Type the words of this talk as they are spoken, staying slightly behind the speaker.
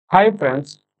Hi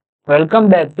friends, welcome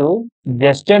back to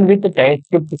Zustand with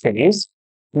TypeScript series.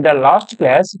 In the last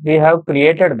class, we have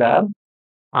created the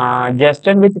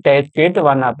Zustand with TypeScript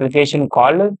one application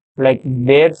called like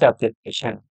Bears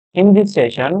application. In this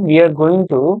session, we are going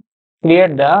to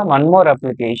create the one more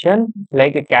application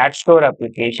like a cat store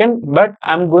application, but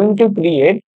I'm going to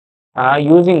create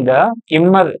using the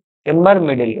Immer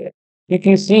middleware. If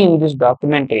you see in this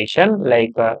documentation,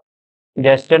 like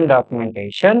Zustand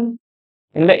documentation,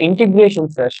 in the integration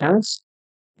sessions,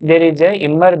 there is a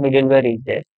Immer middleware is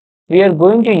there. We are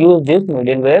going to use this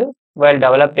middleware while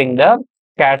developing the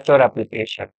cat store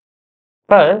application.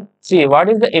 First, see what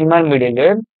is the Immer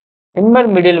middleware. Immer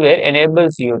middleware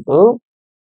enables you to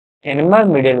Immer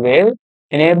middleware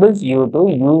enables you to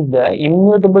use the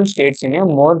immutable states in a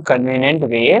more convenient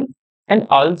way. And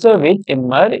also with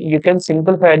Immer, you can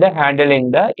simplify the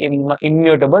handling the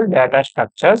immutable data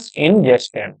structures in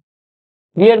Justin.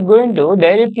 We are going to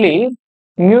directly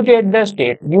mutate the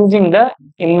state using the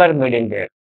Immer middleware.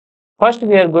 First,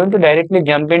 we are going to directly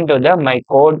jump into the my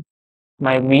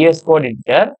VS Code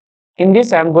editor. In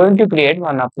this, I am going to create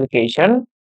one application.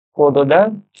 Go to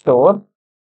the store,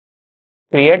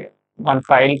 create one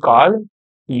file called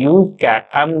ucat.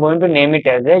 I am going to name it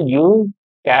as a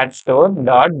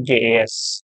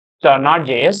ucatstore.js. So not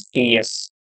JS, TS.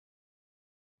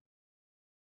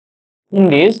 In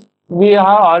this, we have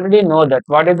already know that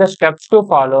what is the steps to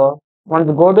follow. Once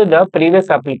you go to the previous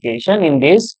application, in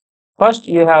this, first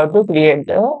you have to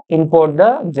import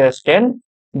the Justin,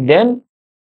 then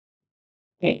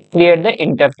create the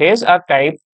interface or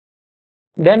type,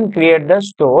 then create the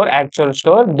store, actual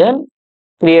store, then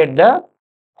create the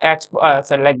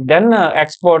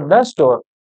export the store.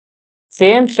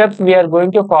 Same steps we are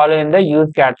going to follow in the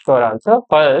use cat store also.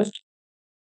 First,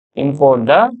 import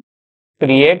the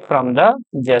create from the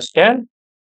Justin,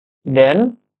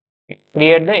 then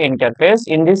create the interface.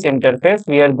 In this interface,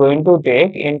 we are going to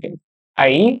take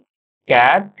I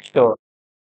cat store.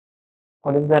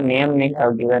 What is the name we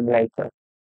have given like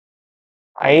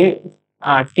I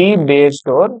T base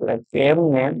store, like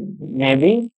same name,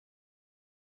 maybe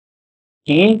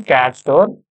T cat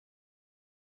store,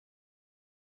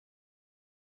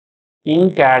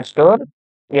 T cat store.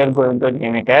 We are going to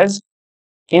name it as.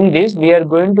 In this, we are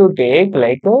going to take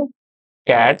like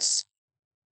cats.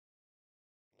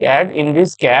 Cat in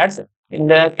this cats. In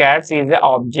the cats is the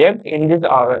object. In this,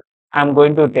 I'm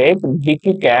going to take big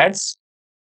cats,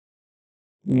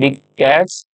 big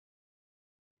cats.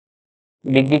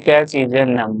 Big cats is a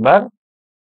number,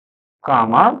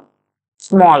 comma,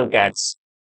 small cats.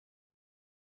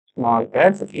 Small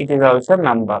cats, it is also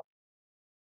number.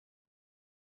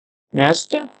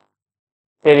 Next,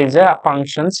 there is a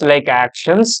functions like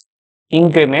actions,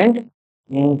 increment,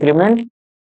 big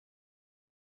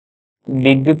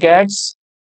cats.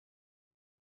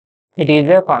 It is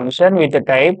a function with a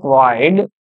type void,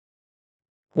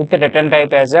 with a return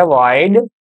type as a void.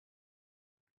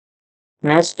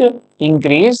 Next,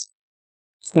 increase,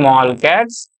 small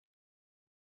cats.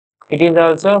 It is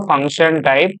also function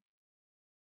type,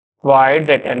 void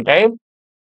return type.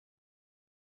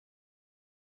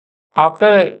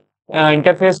 After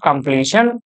interface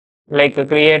completion, like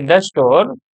create the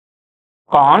store,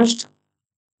 const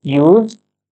use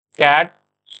cat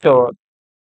store.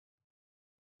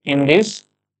 In this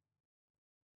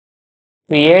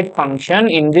create function,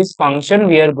 in this function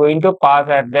we are going to pass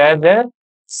at the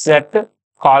set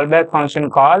callback function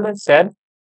called set.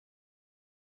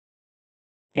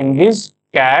 In this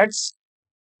cats,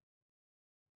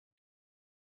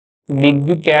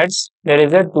 big cats, there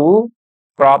is a two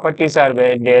properties are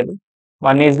there.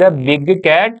 One is the big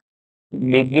cat,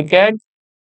 big cat,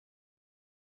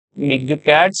 big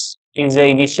cats is the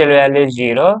initial value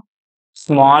 0.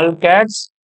 Small cats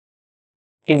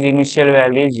is initial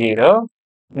value 0.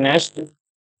 Next,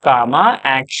 comma,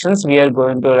 actions we are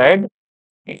going to write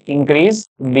increase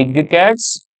big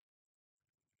cats.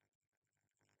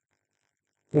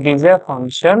 It is a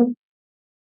function.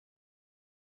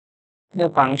 The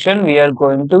function we are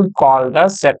going to call the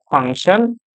set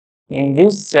function. In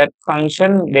this set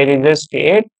function, there is a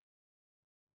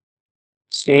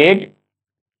state.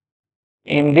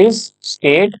 In this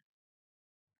state,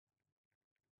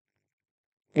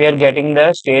 we are getting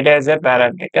the state as a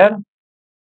parameter.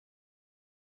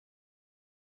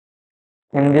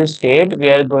 In this state, we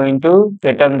are going to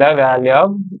return the value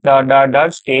of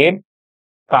dot state,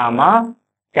 comma,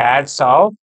 cats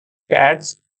of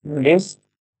cats. This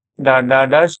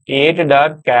dot state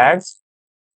dot cats.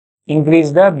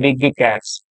 Increase the big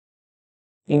cats.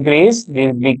 Increase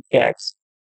these big cats.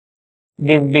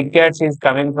 These big cats is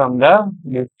coming from the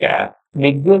big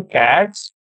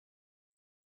cats.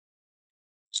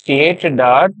 state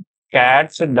dot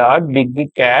cats dot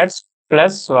big cats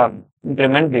plus one.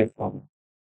 Implement this one.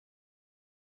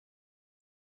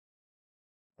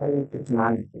 It is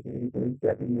not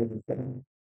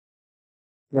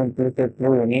then click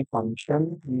through any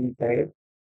function type.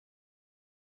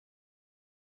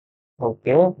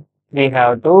 Okay. We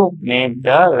have to make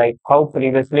the like how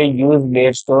previously use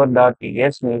base store dot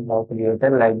ts we have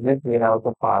created like this. We have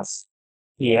to pass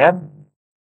here.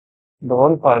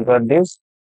 Don't forget this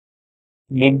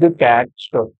big cat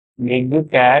store.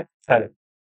 Big cat sorry.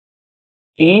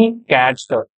 T cat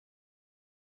store.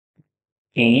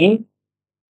 T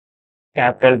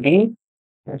capital T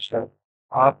store.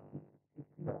 Or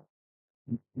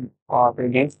copy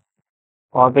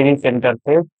this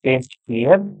interface, paste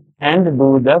here, and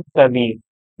do the curry.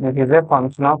 This is a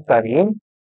function of curry.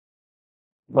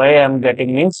 Why I am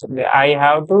getting means I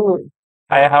have to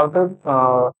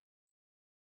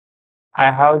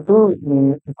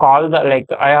call the like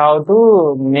I have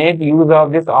to make use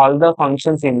of this all the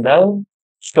functions in the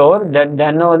store. That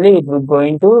then only it will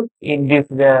going to in this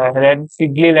the red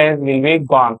fiddly lines will be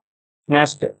gone.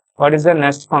 Next, what is the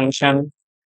next function?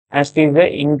 Next is the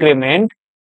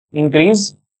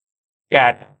increase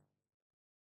cat.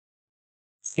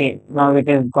 See, now it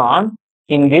is gone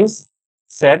in this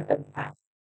set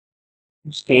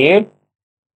state.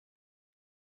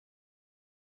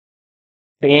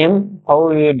 Same how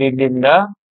we did in the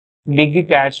big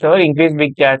cat store, increase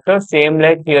big cat store. Same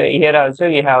like here also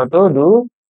we have to do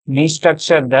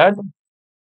destructure that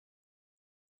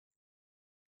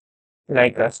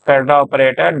like a spread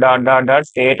operator dot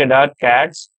state dot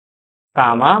cats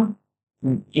comma.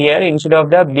 Here instead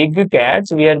of the big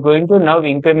cats, we are going to now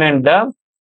implement the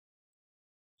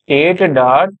state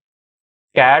dot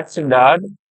cats dot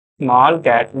small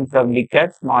cats instead of big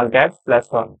cats, small cats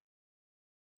plus one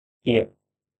here.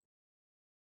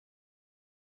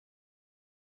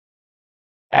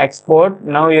 Export.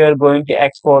 Now you are going to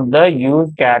export the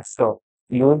use cat store.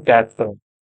 Use cat store.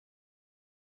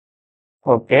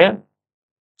 Okay.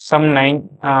 Some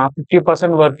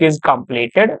 50% work is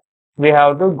completed. We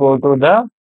have to go to the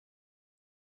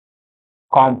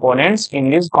components. In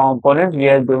this component, we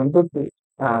are going to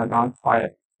not file,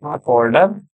 not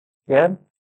folder. Here,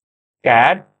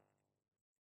 cat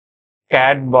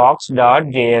box dot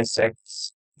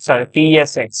jsx. Sorry,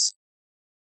 tsx.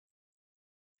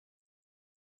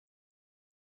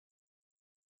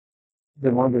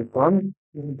 Remove this one.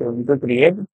 We're going to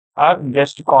create or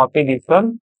just copy this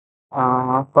one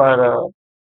for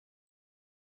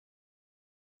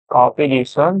copy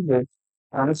this one. This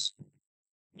once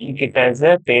make it as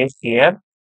a paste here.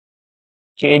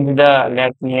 Change the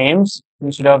like names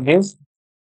instead of this.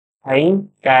 I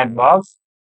cat box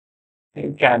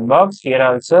here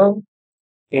also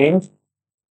change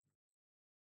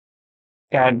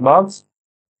cat box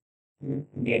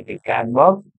get a cat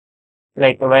box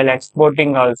like while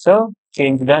exporting also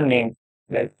change the name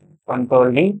like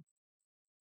control D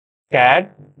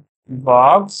cat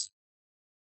box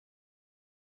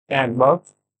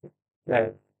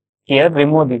like here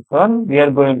remove this one we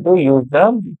are going to use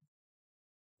the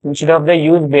instead of the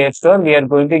use base store we are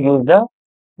going to use the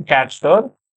cat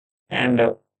store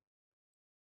and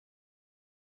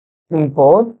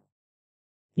import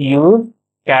use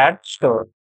cat store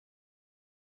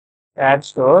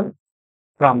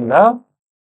from the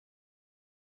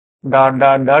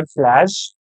dot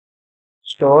slash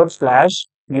store slash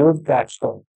use cat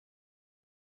store.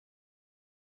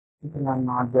 I'm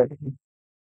not getting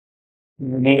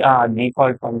the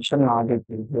default function not it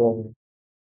is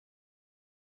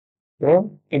okay.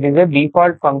 It is a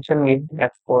default function we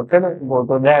exported. Go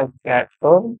to the cat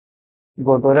store,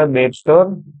 go to the base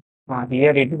store.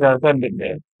 Here it is also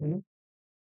there.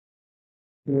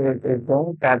 Here it is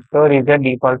the cat store is a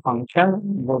default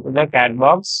function. Go to the cat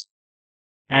box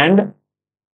and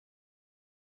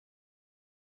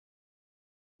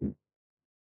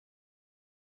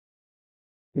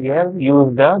here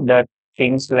use the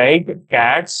things like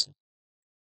cats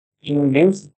in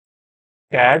this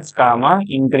cats comma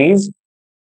increase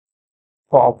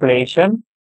population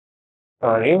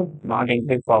sorry not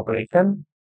increase population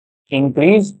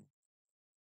increase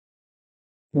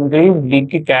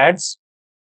big cats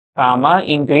comma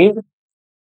increase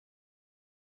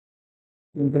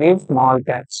small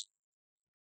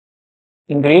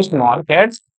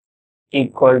cats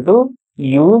equal to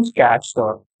use cat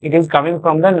store. It is coming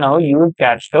from the now use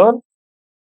cat store.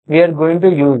 We are going to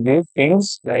use these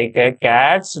things like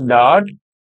cats dot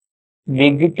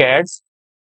big cats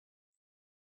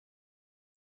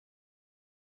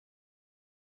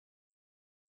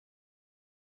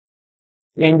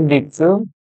change this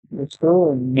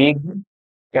to big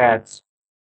cats.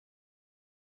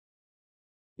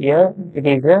 Here it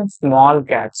is a small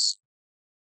cats.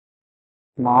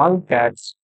 Small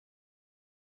cats.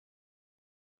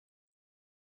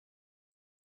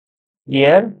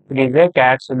 Here it is a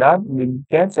cats dot big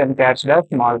cats and cats dot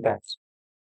small cats.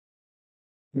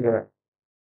 Yeah.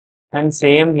 And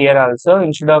same here also,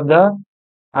 instead of the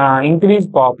increase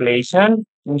population,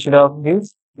 instead of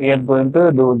this, we are going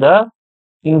to do the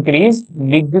increase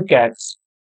big cats.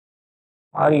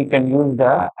 Or you can use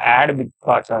the add big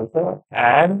cats also.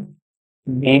 Add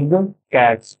big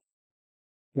cats.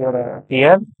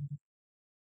 Here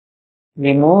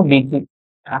remove big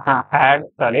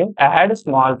add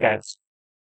small cats.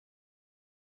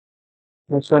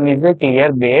 This one is a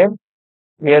clear where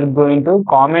we are going to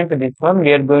comment this one.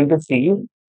 We are going to see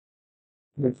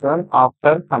this one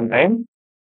after some time.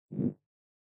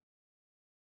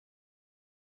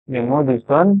 Remove this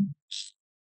one.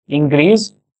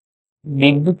 Increase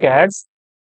big cats.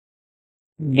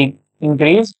 Big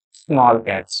increase small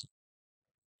cats.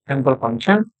 Simple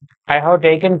function. I have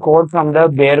taken code from the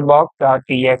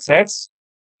bearbox.txx.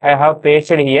 I have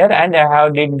pasted here and I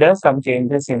have did some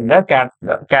changes in the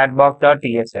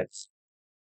catbox.txx.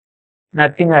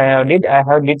 Nothing I have did. I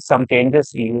have did some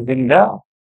changes using the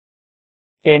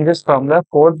changes from the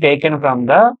code taken from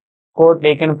the like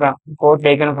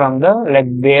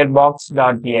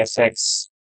bearbox.tsx.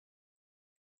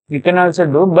 You can also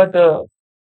do, but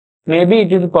maybe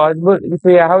it is possible if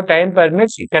you have time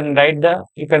permits, you can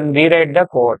rewrite the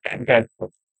code and get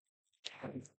code.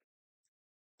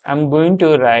 I'm going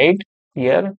to write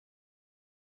here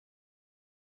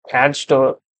cat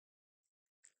store.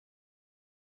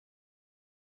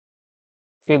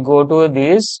 If you go to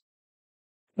this,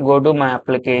 go to my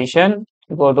application,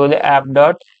 go to the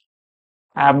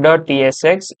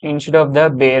app.tsx instead of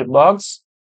the bearbox,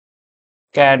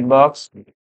 catbox,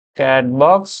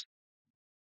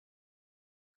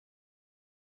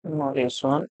 no, this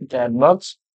one,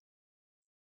 catbox.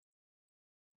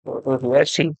 Go to here,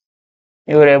 see.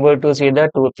 You are able to see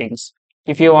the two things.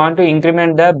 If you want to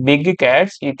increment the big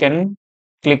cats, you can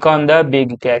click on the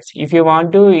big cats. If you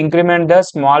want to increment the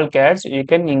small cats, you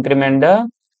can increment the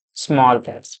small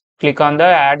cats. Click on the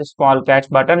add small cats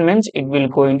button, means it will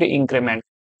going to increment.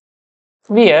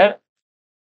 Here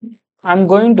I'm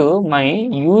going to my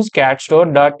use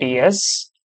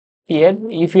catstore.ts. Here,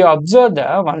 if you observe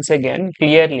the once again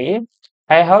clearly,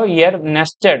 I have here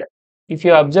nested. If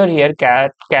you observe here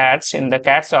cats in the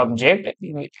cats object,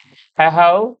 I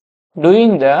have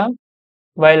doing the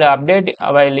while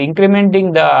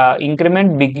incrementing the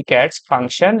increment big cats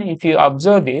function. If you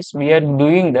observe this, we are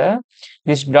doing the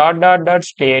this dot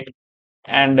state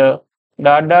and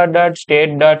dot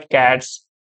state dot cats.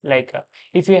 Like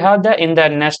if you have the in the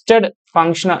nested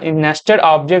function in nested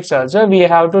objects also, we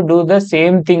have to do the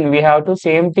same thing. We are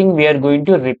going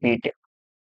to repeat.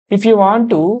 If you want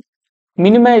to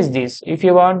minimize this, if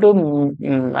you want to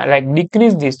like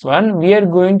decrease this one, we are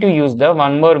going to use the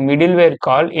one more middleware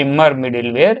called immer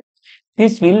middleware.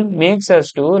 This will makes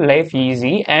us to life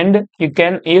easy, and you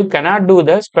cannot do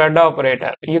the spread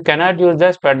operator. You cannot use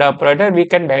the spread operator. We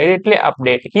can directly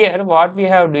update. Here what we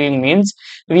have doing means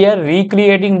we are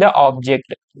recreating the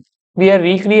object. We are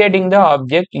recreating the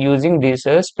object using this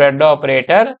spread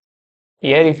operator.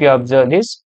 Here if you observe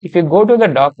this, if you go to the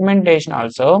documentation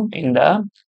also in the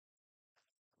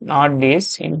not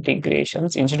these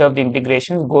integrations, instead of the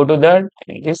integrations, go to the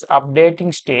this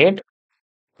updating state.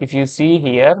 If you see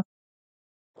here,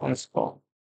 once more,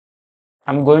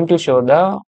 I'm going to show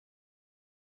the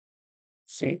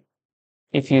see.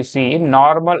 If you see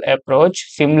normal approach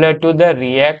similar to the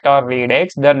React or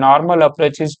Redux, the normal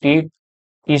approach is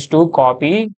to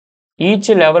copy each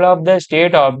level of the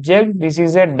state object. This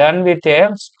is done with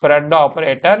a spread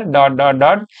operator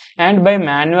dot and by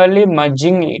manually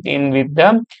merging it in with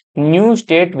the new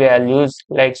state values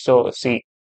like so. See,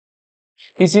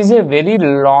 this is a very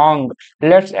long.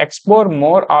 Let's explore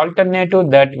more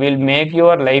alternative that will make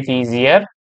your life easier.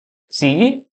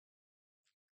 See,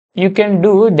 you can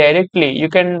do directly. You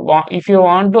can if you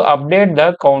want to update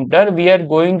the counter, we are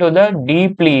going to the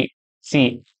deeply.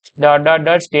 See,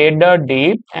 dot state dot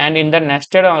deep, and in the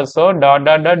nested also dot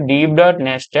deep dot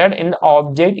nested. In the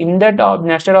object, in that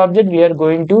nested object, we are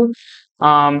going to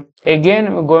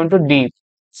again going to deep.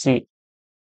 See,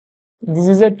 this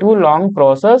is a too long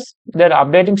process. The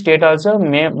updating state also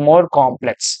more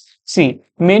complex. See,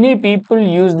 many people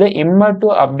use the immer to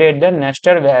update the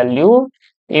nested value.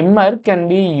 Immer can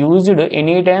be used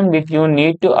anytime if you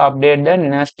need to update the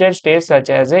nested state, such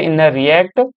as in the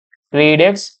React,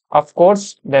 Redux, of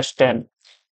course, the stem.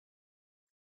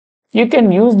 You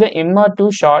can use the immer to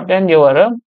shorten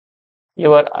your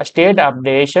your state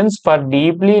updations for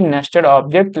deeply nested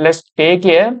object. Let's take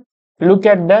a look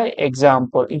at the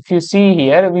example. If you see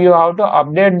here, you have to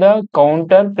update the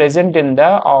counter present in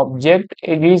the object.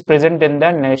 It is present in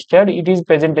the nested. It is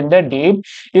present in the deep.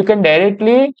 You can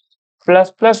directly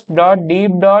plus plus dot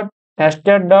deep dot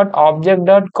nested dot object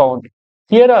dot count.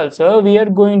 Here also we are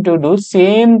going to do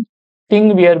same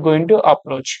thing. We are going to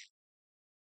approach.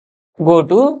 Go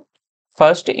to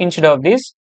first, instead of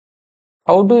this,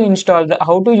 how to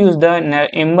use the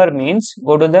immer means,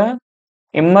 go to the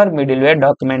immer middleware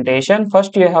documentation.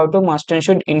 First you have to must and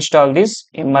should install this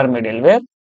immer middleware.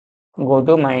 Go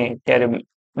to my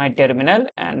terminal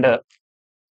and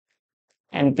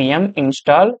npm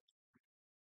install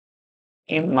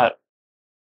immer.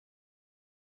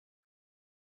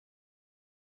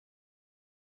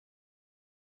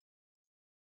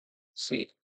 See,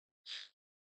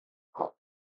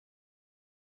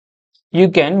 you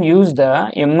can use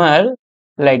the immer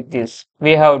like this.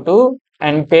 We have to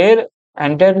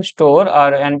enter store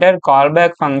or enter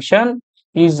callback function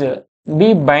is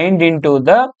be bind into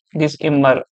the this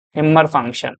immer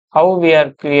function. How we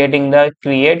are creating the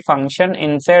create function?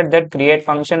 Inside that create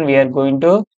function we are going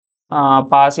to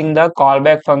passing the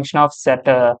callback function of set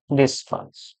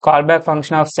callback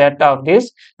function of set of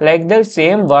this. Like the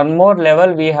same one more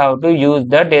level we have to use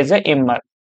that as a immer,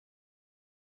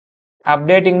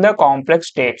 updating the complex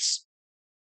states.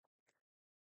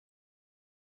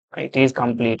 It is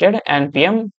completed.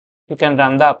 npm, you can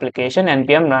run the application.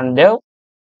 Npm run dev.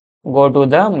 Go to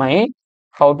the my.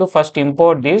 How to first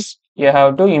import this? You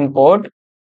have to import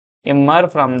immer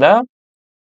from the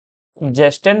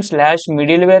justin slash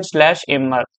middleware slash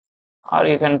immer, or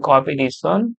you can copy this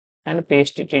one and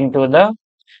paste it into the.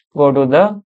 Go to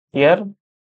the here.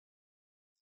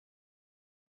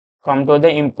 Come to the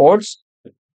imports.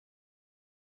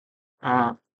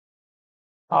 Uh,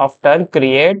 After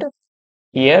create,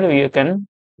 here you can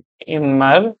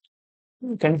immer.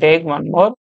 You can take one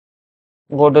more.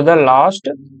 Go to the last.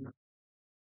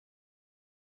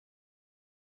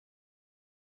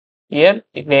 Here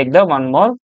take the one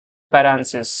more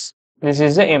parenthesis. This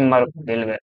is the immer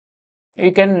middleware.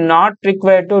 You can not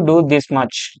require to do this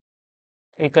much.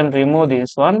 You can remove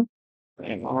this one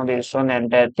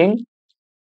entire thing.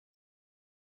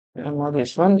 Remove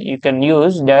this one. You can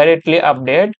use directly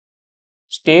update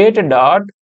state dot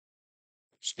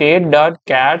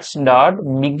cats dot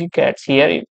big cats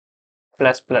here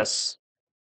plus plus.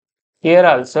 Here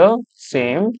also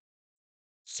same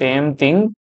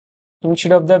thing.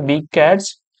 Instead of the big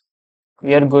cats,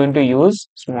 we are going to use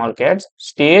small cats.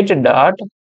 State dot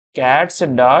cats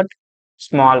dot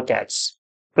small cats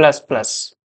plus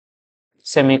plus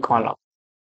semicolon.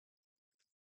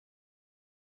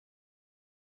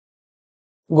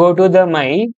 Go to the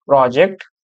my project,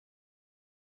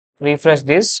 refresh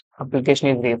this application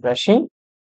is refreshing,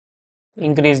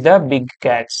 increase the big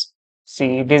cats.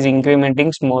 See, it is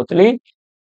incrementing smoothly.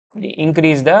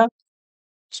 Increase the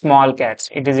small cats,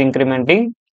 it is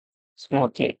incrementing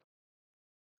smoothly.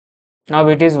 Now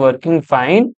it is working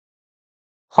fine.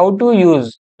 How to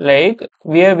use? Like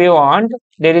where we want,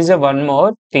 there is a one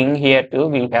more thing here too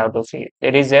we have to see.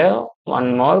 There is a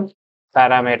one more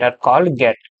parameter called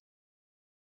get.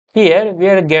 Here we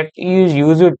are get is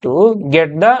used to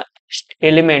get the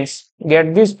elements,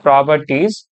 get these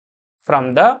properties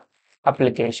from the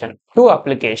application to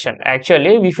application.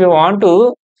 Actually, if you want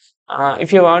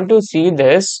to see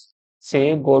this,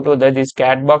 say go to the this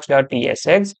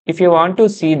catbox.tsx. If you want to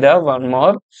see the one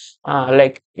more,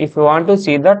 like if you want to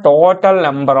see the total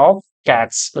number of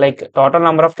cats, like total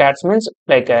number of cats means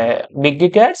like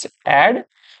big cats add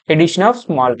addition of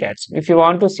small cats. If you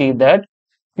want to see that,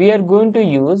 we are going to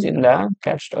use in the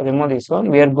cat store. Remove this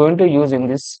one. We are going to use in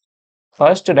this.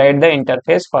 First, write the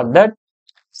interface for that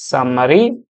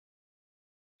summary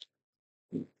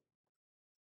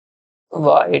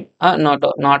void,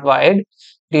 not void.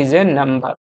 It is a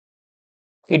number.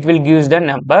 It will give the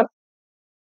number.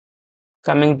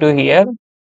 Coming to here,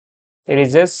 there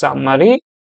is a summary.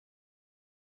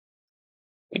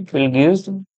 It will give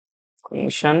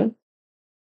function.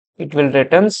 It will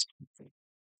returns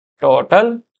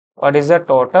total. What is the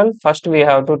total? First, we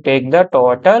have to take the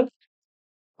total.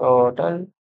 Total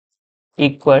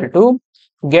equal to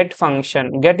get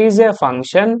function. Get is a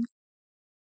function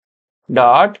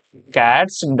dot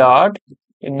cats dot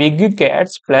big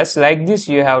cats plus, like this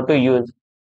you have to use.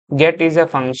 Get is a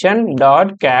function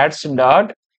dot cats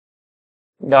dot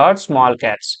small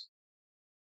cats.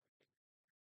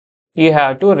 You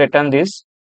have to return this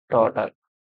total.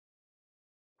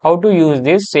 How to use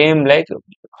this? Same like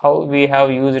how we have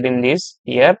used in this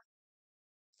here,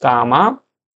 comma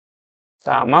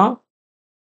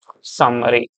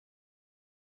summary.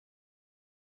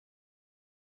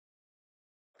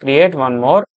 Create one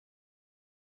more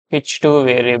h2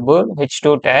 variable,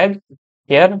 h2 tag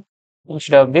here.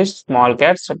 Instead of this small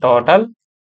cats, total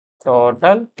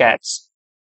cats.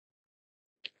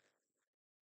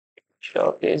 Instead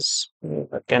of this, you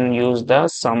can use the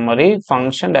summary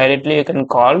function directly. You can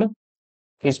call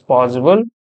is possible.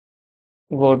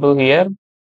 Go to here.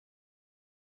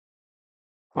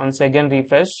 Once again,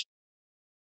 refresh.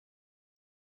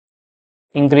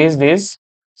 Increase this.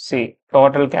 See,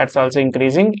 total cats also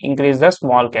increasing. Increase the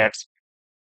small cats.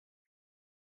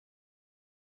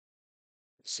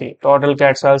 See, total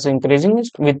cats also increasing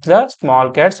with the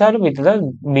small cats or with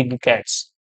the big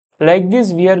cats. Like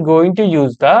this, we are going to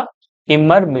use the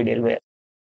immer middleware.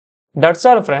 That's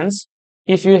all, friends.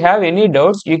 If you have any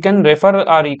doubts, you can refer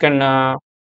or you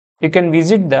can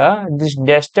visit the this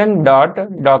destin dot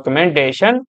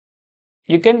documentation.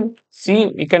 You can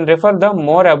refer the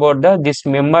more about the this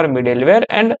member middleware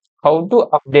and how to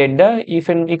update the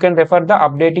even you can refer the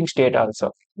updating state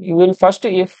also. You will first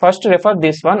refer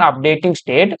this one updating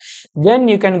state, then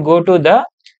you can go to the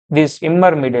this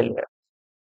immer middleware.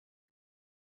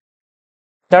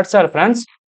 That's all, friends.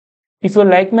 If you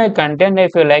like my content,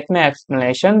 if you like my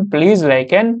explanation,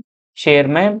 share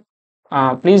my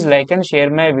please like and share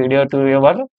my video to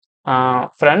your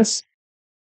friends.